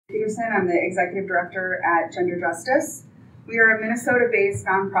Peterson. I'm the Executive Director at Gender Justice. We are a Minnesota-based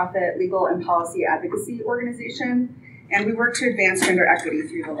nonprofit legal and policy advocacy organization, and we work to advance gender equity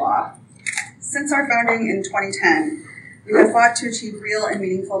through the law. Since our founding in 2010, we have fought to achieve real and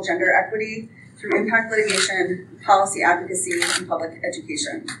meaningful gender equity through impact litigation, policy advocacy, and public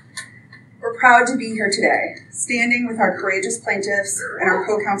education. We're proud to be here today, standing with our courageous plaintiffs and our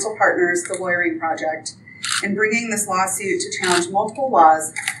co-counsel partners, the Lawyering Project, and bringing this lawsuit to challenge multiple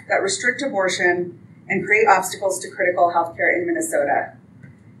laws that restrict abortion and create obstacles to critical healthcare in Minnesota.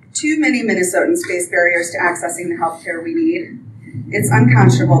 Too many Minnesotans face barriers to accessing the healthcare we need. It's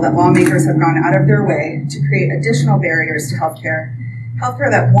unconscionable that lawmakers have gone out of their way to create additional barriers to healthcare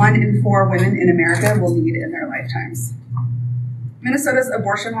that 1 in 4 women in America will need in their lifetimes. Minnesota's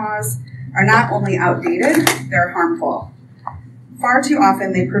abortion laws are not only outdated, they're harmful. Far too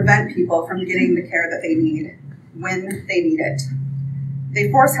often, they prevent people from getting the care that they need when they need it. They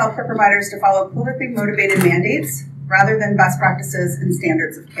force healthcare providers to follow politically motivated mandates rather than best practices and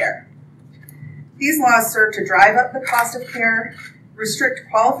standards of care. These laws serve to drive up the cost of care, restrict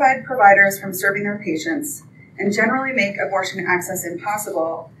qualified providers from serving their patients, and generally make abortion access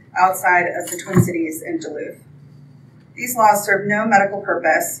impossible outside of the Twin Cities and Duluth. These laws serve no medical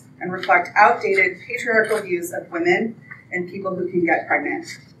purpose and reflect outdated patriarchal views of women and people who can get pregnant.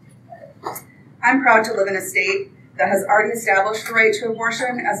 I'm proud to live in a state that has already established the right to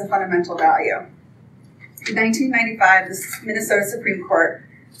abortion as a fundamental value. In 1995, the Minnesota Supreme Court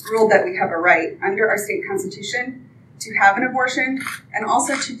ruled that we have a right under our state constitution to have an abortion and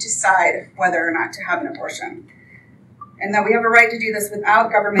also to decide whether or not to have an abortion, and that we have a right to do this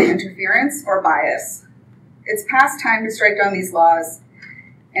without government interference or bias. It's past time to strike down these laws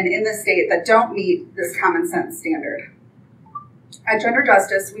and in the state that don't meet this common sense standard. At Gender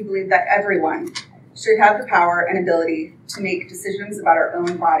Justice, we believe that everyone should have the power and ability to make decisions about our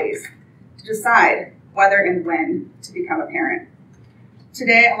own bodies, to decide whether and when to become a parent.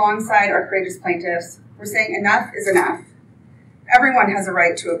 Today, alongside our courageous plaintiffs, we're saying enough is enough. Everyone has a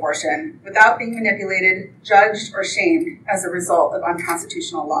right to abortion without being manipulated, judged, or shamed as a result of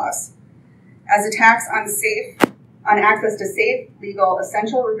unconstitutional laws. As attacks on access to safe, legal,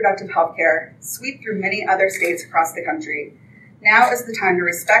 essential reproductive health care sweep through many other states across the country, now is the time to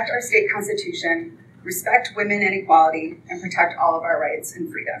respect our state constitution, respect women and equality, and protect all of our rights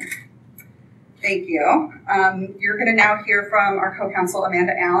and freedom. Thank you. You're going to now hear from our co-counsel,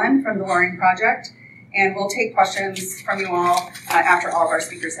 Amanda Allen, from the Lawyering Project, and we'll take questions from you all after all of our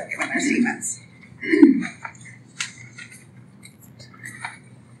speakers have given their statements.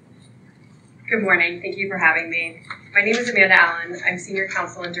 Good morning. Thank you for having me. My name is Amanda Allen. I'm Senior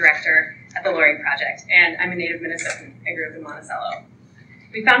Counsel and Director at the Lawyering Project, and I'm a native Minnesotan. I grew up in Monticello.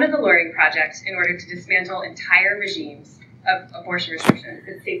 We founded the Lawyering Project in order to dismantle entire regimes of abortion restrictions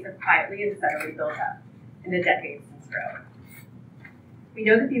that states have quietly and steadily built up in the decades since Roe. We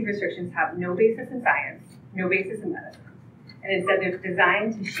know that these restrictions have no basis in science, no basis in medicine, and instead they're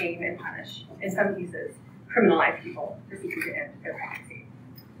designed to shame and punish, in some cases, criminalize people for seeking to end their pregnancy.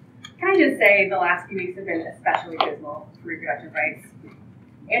 Can I just say the last few weeks have been especially dismal for reproductive rights?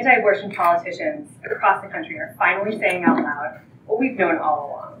 Anti-abortion politicians across the country are finally saying out loud what we've known all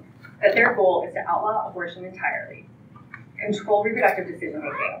along, that their goal is to outlaw abortion entirely, control reproductive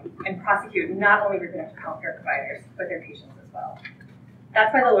decision-making, and prosecute not only reproductive healthcare providers, but their patients as well.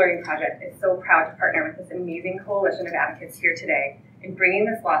 That's why the Lawyering Project is so proud to partner with this amazing coalition of advocates here today in bringing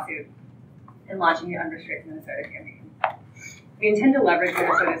this lawsuit and launching the UnRestrict Minnesota campaign. We intend to leverage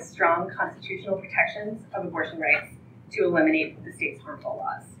Minnesota's strong constitutional protections of abortion rights to eliminate the state's harmful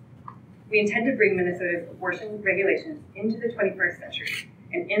laws. We intend to bring Minnesota's abortion regulations into the 21st century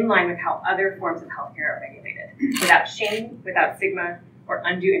and in line with how other forms of healthcare are regulated, without shame, without stigma, or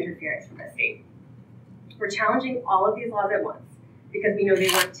undue interference from the state. We're challenging all of these laws at once because we know they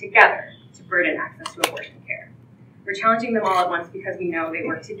work together to burden access to abortion care. We're challenging them all at once because we know they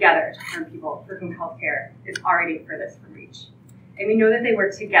work together to harm people for whom healthcare is already furthest from reach. And we know that they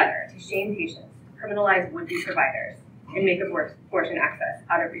work together to shame patients, criminalize would-be providers, and make abortion access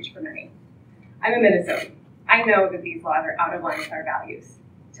out of reach for many. I'm a Minnesotan. I know that these laws are out of line with our values.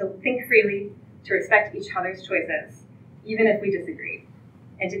 To think freely, to respect each other's choices, even if we disagree,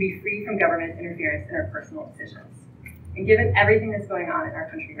 and to be free from government interference in our personal decisions. And given everything that's going on in our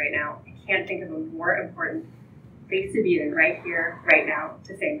country right now, I can't think of a more important place to be than right here, right now,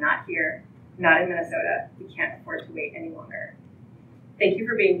 to say not here, not in Minnesota. We can't afford to wait any longer. Thank you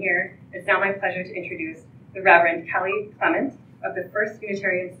for being here. It's now my pleasure to introduce the Reverend Kelli Clement of the First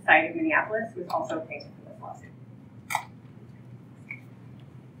Unitarian Society of Minneapolis, who is also a plaintiff in this lawsuit.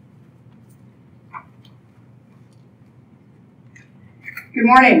 Good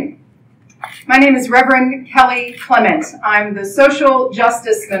morning. My name is Reverend Kelli Clement. I'm the Social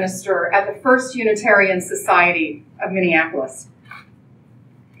Justice Minister at the First Unitarian Society of Minneapolis.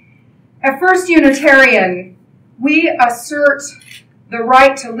 At First Unitarian, we assert the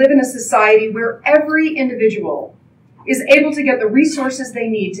right to live in a society where every individual is able to get the resources they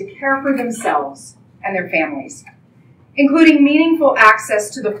need to care for themselves and their families, including meaningful access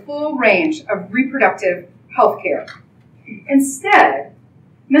to the full range of reproductive health care. Instead,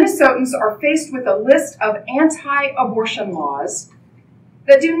 Minnesotans are faced with a list of anti-abortion laws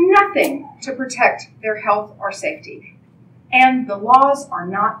that do nothing to protect their health or safety. And the laws are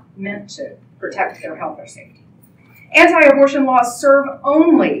not meant to protect their health or safety. Anti-abortion laws serve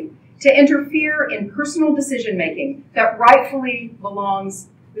only to interfere in personal decision-making that rightfully belongs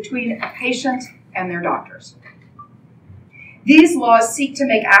between a patient and their doctors. These laws seek to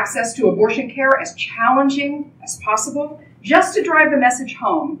make access to abortion care as challenging as possible, just to drive the message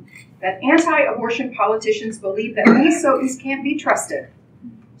home that anti-abortion politicians believe that Minnesotans can't be trusted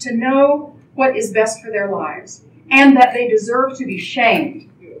to know what is best for their lives, and that they deserve to be shamed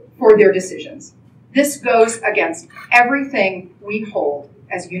for their decisions. This goes against everything we hold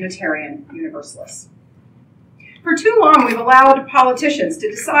as Unitarian Universalists. For too long, we've allowed politicians to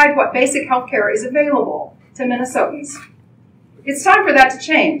decide what basic health care is available to Minnesotans. It's time for that to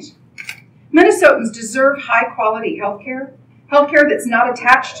change. Minnesotans deserve high-quality health care that's not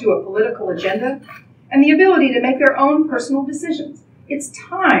attached to a political agenda, and the ability to make their own personal decisions. It's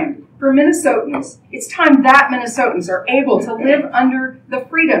time for Minnesotans. It's time that Minnesotans are able to live under the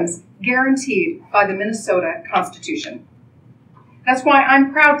freedoms guaranteed by the Minnesota Constitution. That's why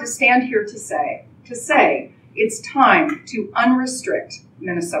I'm proud to stand here to say it's time to unrestrict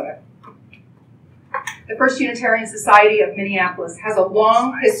Minnesota. The First Unitarian Society of Minneapolis has a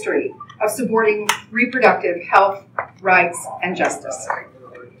long history of supporting reproductive health, rights, and justice.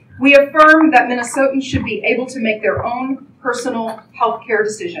 We affirm that Minnesotans should be able to make their own personal health care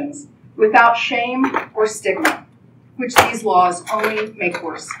decisions without shame or stigma, which these laws only make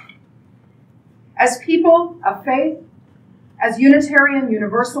worse. As people of faith, as Unitarian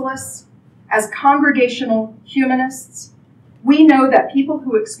Universalists, as congregational humanists, we know that people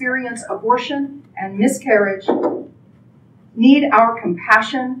who experience abortion and miscarriage need our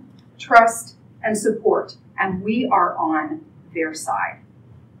compassion, trust, and support, and we are on their side.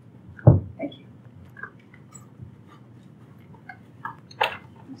 Thank you.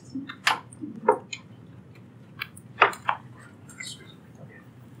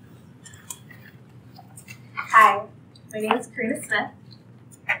 Hi, my name is Karina Smith,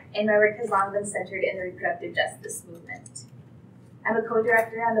 and my work has long been centered in the reproductive justice movement. I'm a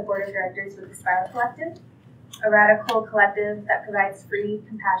co-director on the board of directors with the Spiral Collective, a radical collective that provides free,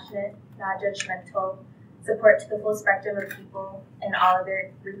 compassionate, non-judgmental support to the full spectrum of people in all of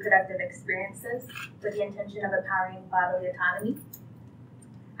their reproductive experiences with the intention of empowering bodily autonomy.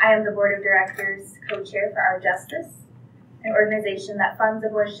 I am the board of directors co-chair for Our Justice, an organization that funds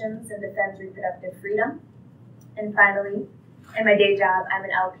abortions and defends reproductive freedom. And finally, in my day job, I'm an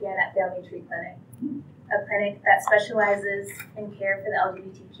LPN at Family Tree Clinic, a clinic that specializes in care for the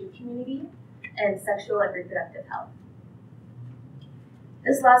LGBTQ community and sexual and reproductive health.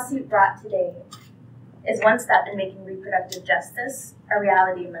 This lawsuit brought today is one step in making reproductive justice a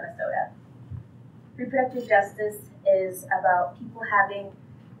reality in Minnesota. Reproductive justice is about people having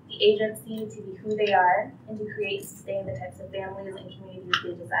the agency to be who they are and to create and sustain the types of families and communities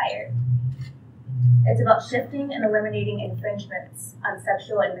they desire. It's about shifting and eliminating infringements on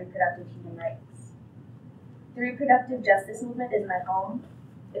sexual and reproductive human rights. The reproductive justice movement is my home.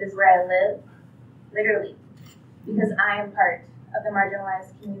 It is where I live, literally, because I am part of the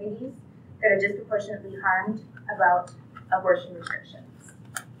marginalized communities that are disproportionately harmed about abortion restrictions.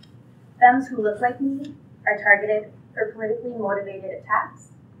 Femmes who look like me are targeted for politically motivated attacks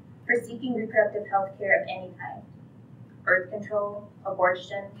for seeking reproductive health care of any kind: birth control,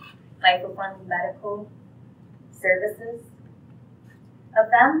 abortion, life-affirming medical services. A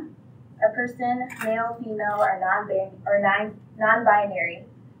femme, a person, male, female, or non-binary,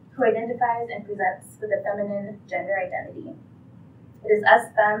 who identifies and presents with a feminine gender identity. It is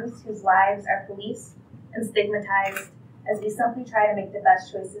us femmes whose lives are policed and stigmatized as we simply try to make the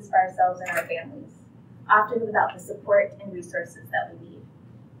best choices for ourselves and our families, often without the support and resources that we need.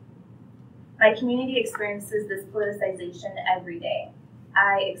 My community experiences this politicization every day.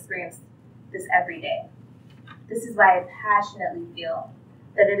 I experience this every day. This is why I passionately feel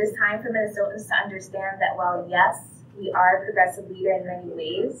that it is time for Minnesotans to understand that while, yes, we are a progressive leader in many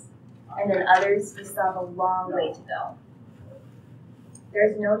ways, and in others, we still have a long way to go. There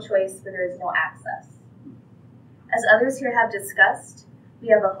is no choice where there is no access. As others here have discussed, we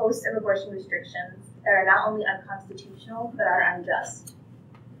have a host of abortion restrictions that are not only unconstitutional, but are unjust.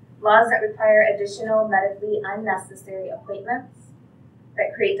 Laws that require additional medically unnecessary appointments,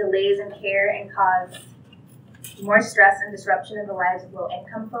 that create delays in care and cause more stress and disruption in the lives of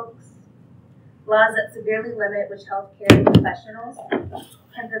low-income folks. Laws that severely limit which healthcare professionals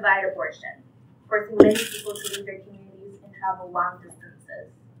can provide abortion, forcing many people to leave their communities and travel long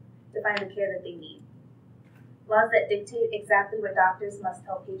distances to find the care that they need. Laws that dictate exactly what doctors must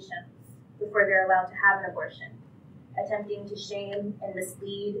tell patients before they're allowed to have an abortion, attempting to shame and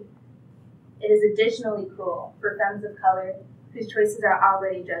mislead. It is additionally cruel for femmes of color whose choices are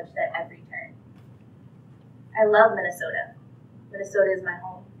already judged at every turn. I love Minnesota. Minnesota is my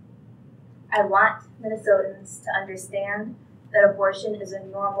home. I want Minnesotans to understand that abortion is a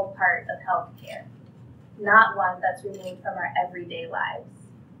normal part of healthcare, not one that's removed from our everyday lives.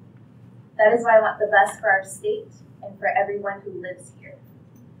 That is why I want the best for our state and for everyone who lives here.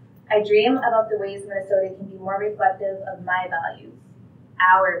 I dream about the ways Minnesota can be more reflective of my values,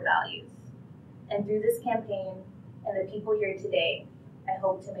 our values. And through this campaign and the people here today, I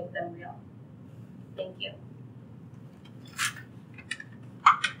hope to make them real. Thank you.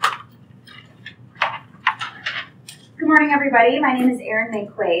 Good morning, everybody. My name is Erin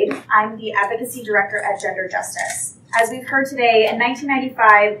McQuaid. I'm the Advocacy Director at Gender Justice. As we've heard today, in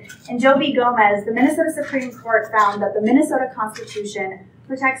 1995, in Joe v. Gomez, the Minnesota Supreme Court found that the Minnesota Constitution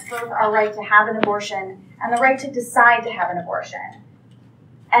protects both our right to have an abortion and the right to decide to have an abortion,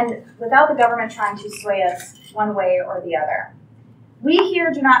 and without the government trying to sway us one way or the other. We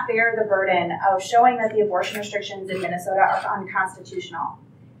here do not bear the burden of showing that the abortion restrictions in Minnesota are unconstitutional.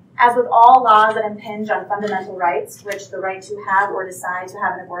 As with all laws that impinge on fundamental rights, which the right to have or decide to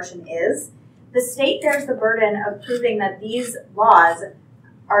have an abortion is, the state bears the burden of proving that these laws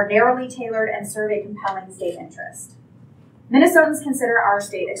are narrowly tailored and serve a compelling state interest. Minnesotans consider our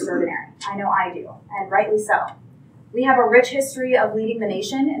state extraordinary. I know I do, and rightly so. We have a rich history of leading the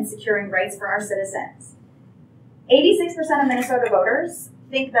nation in securing rights for our citizens. 86% of Minnesota voters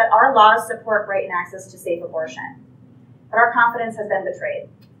think that our laws support right and access to safe abortion, but our confidence has been betrayed.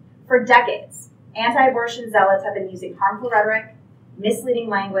 For decades, anti-abortion zealots have been using harmful rhetoric, misleading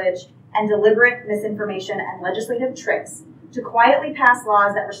language, and deliberate misinformation and legislative tricks to quietly pass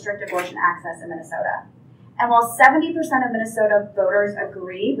laws that restrict abortion access in Minnesota. And while 70% of Minnesota voters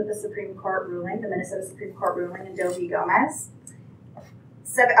agree with the Supreme Court ruling, the Minnesota Supreme Court ruling in Joe v. Gomez,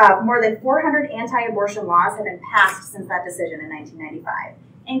 more than 400 anti-abortion laws have been passed since that decision in 1995,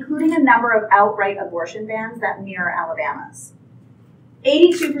 including a number of outright abortion bans that mirror Alabama's.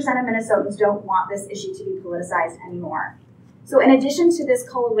 82% of Minnesotans don't want this issue to be politicized anymore. So in addition to this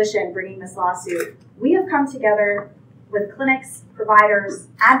coalition bringing this lawsuit, we have come together with clinics, providers,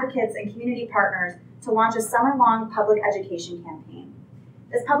 advocates, and community partners to launch a summer-long public education campaign.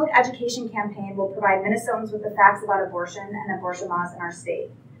 This public education campaign will provide Minnesotans with the facts about abortion and abortion laws in our state.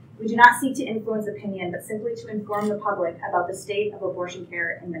 We do not seek to influence opinion, but simply to inform the public about the state of abortion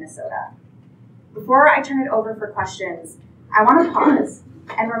care in Minnesota. Before I turn it over for questions, I want to pause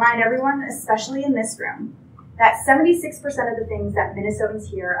and remind everyone, especially in this room, that 76% of the things that Minnesotans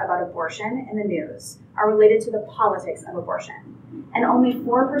hear about abortion in the news are related to the politics of abortion. And only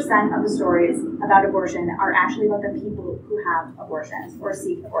 4% of the stories about abortion are actually about the people who have abortions or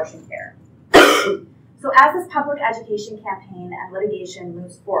seek abortion care. So as this public education campaign and litigation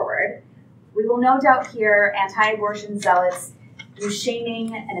moves forward, we will no doubt hear anti-abortion zealots use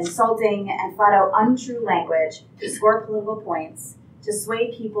shaming and insulting and flat-out untrue language to score political points, to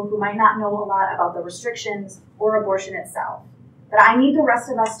sway people who might not know a lot about the restrictions or abortion itself. But I need the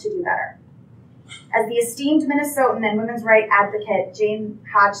rest of us to do better. As the esteemed Minnesotan and women's rights advocate Jane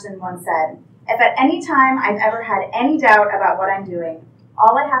Hodgson once said, if at any time I've ever had any doubt about what I'm doing,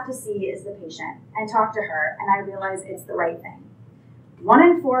 all I have to see is the patient and talk to her, and I realize it's the right thing. 1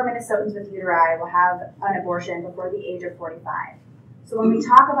 in 4 Minnesotans with uteri will have an abortion before the age of 45. So when we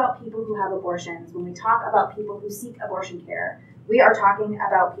talk about people who have abortions, when we talk about people who seek abortion care, we are talking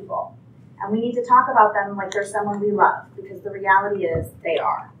about people. And we need to talk about them like they're someone we love, because the reality is they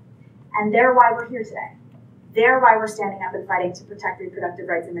are. And they're why we're here today. They're why we're standing up and fighting to protect reproductive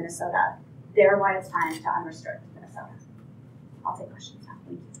rights in Minnesota. They're why it's time to unrestrict Minnesota. I'll take questions now.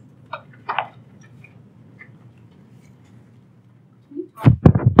 Thank you. Can you talk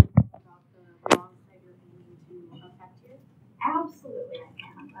about the laws that you're aiming to affect here? Absolutely, I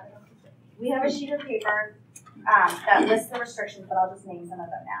can. We have a sheet of paper that lists the restrictions, but I'll just name some of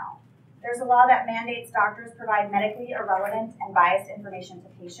them now. There's a law that mandates doctors provide medically irrelevant and biased information to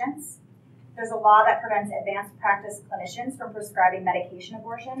patients. There's a law that prevents advanced practice clinicians from prescribing medication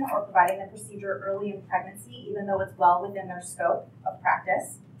abortion or providing the procedure early in pregnancy, even though it's well within their scope of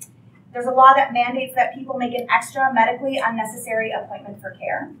practice. There's a law that mandates that people make an extra medically unnecessary appointment for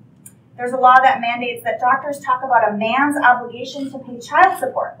care. There's a law that mandates that doctors talk about a man's obligation to pay child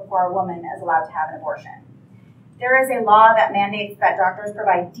support before a woman is allowed to have an abortion. There is a law that mandates that doctors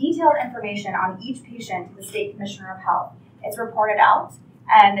provide detailed information on each patient to the State Commissioner of Health. It's reported out,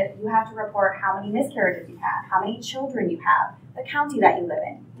 and you have to report how many miscarriages you've had, how many children you have, the county that you live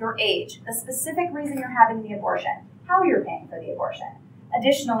in, your age, the specific reason you're having the abortion, how you're paying for the abortion.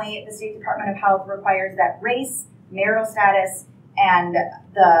 Additionally, the State Department of Health requires that race, marital status, and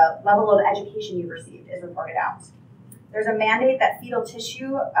the level of education you've received is reported out. There's a mandate that fetal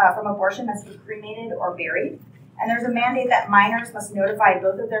tissue from abortion must be cremated or buried. And there's a mandate that minors must notify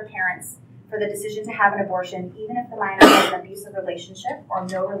both of their parents for the decision to have an abortion, even if the minor has an abusive relationship or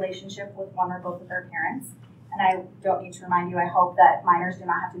no relationship with one or both of their parents. And I don't need to remind you, I hope that minors do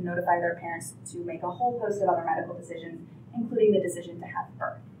not have to notify their parents to make a whole host of other medical decisions, including the decision to have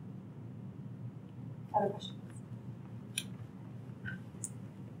birth. Other questions?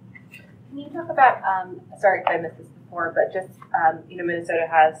 Can you talk about, sorry if I missed this before, but just, Minnesota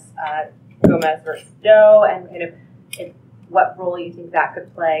has Gomez versus Doe, and kind of what role you think that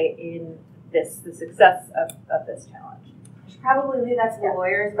could play in the success of this challenge? I should probably leave that to the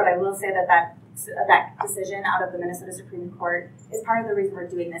lawyers, but I will say that decision out of the Minnesota Supreme Court is part of the reason we're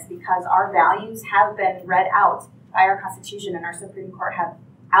doing this, because our values have been read out by our Constitution, and our Supreme Court have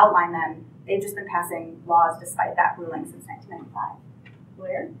outlined them. They've just been passing laws despite that ruling since 1995.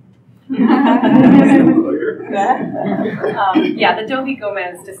 Lawyer? The Doe v.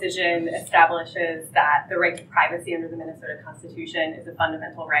 Gomez decision establishes that the right to privacy under the Minnesota Constitution is a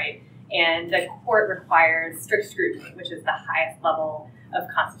fundamental right, and the court requires strict scrutiny, which is the highest level of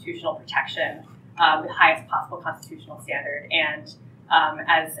constitutional protection, the highest possible constitutional standard. And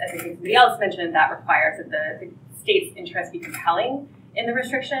as I think somebody else mentioned, that requires that the state's interest be compelling in the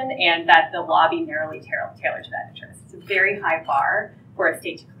restriction and that the law be narrowly tailored to that interest. It's a very high bar for a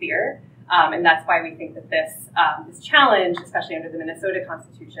state to clear, and that's why we think that this challenge, especially under the Minnesota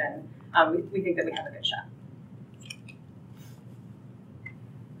Constitution, we think that we have a good shot.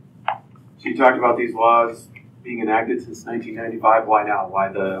 So you talked about these laws being enacted since 1995. Why now? Why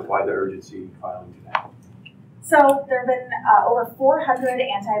the urgency filing today? So there have been over 400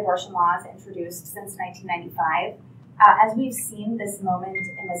 anti-abortion laws introduced since 1995. As we've seen this moment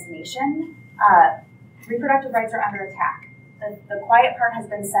in this nation, reproductive rights are under attack. The quiet part has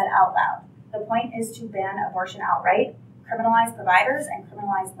been said out loud. The point is to ban abortion outright, criminalize providers, and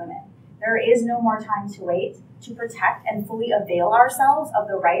criminalize women. There is no more time to wait to protect and fully avail ourselves of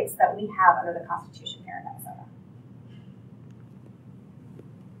the rights that we have under the Constitution here in Minnesota.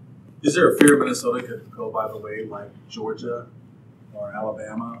 Is there a fear Minnesota could go by the way like Georgia or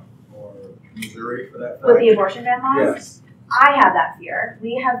Alabama or Missouri for that fact? With the abortion ban laws? Yes. I have that fear.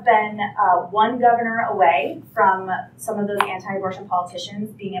 We have been one governor away from some of those anti-abortion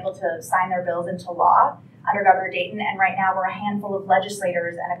politicians being able to sign their bills into law under Governor Dayton, and right now we're a handful of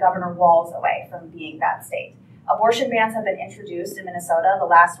legislators and a Governor Walz away from being that state. Abortion bans have been introduced in Minnesota. The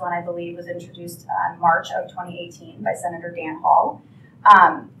last one, I believe, was introduced in March of 2018 by Senator Dan Hall.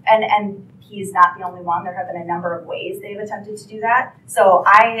 And he's not the only one. There have been a number of ways they've attempted to do that. So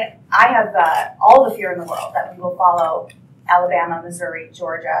I have all the fear in the world that we will follow Alabama, Missouri,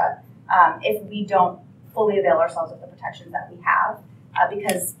 Georgia, if we don't fully avail ourselves of the protections that we have,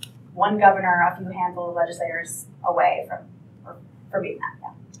 because one governor, a few handful of legislators away from being that.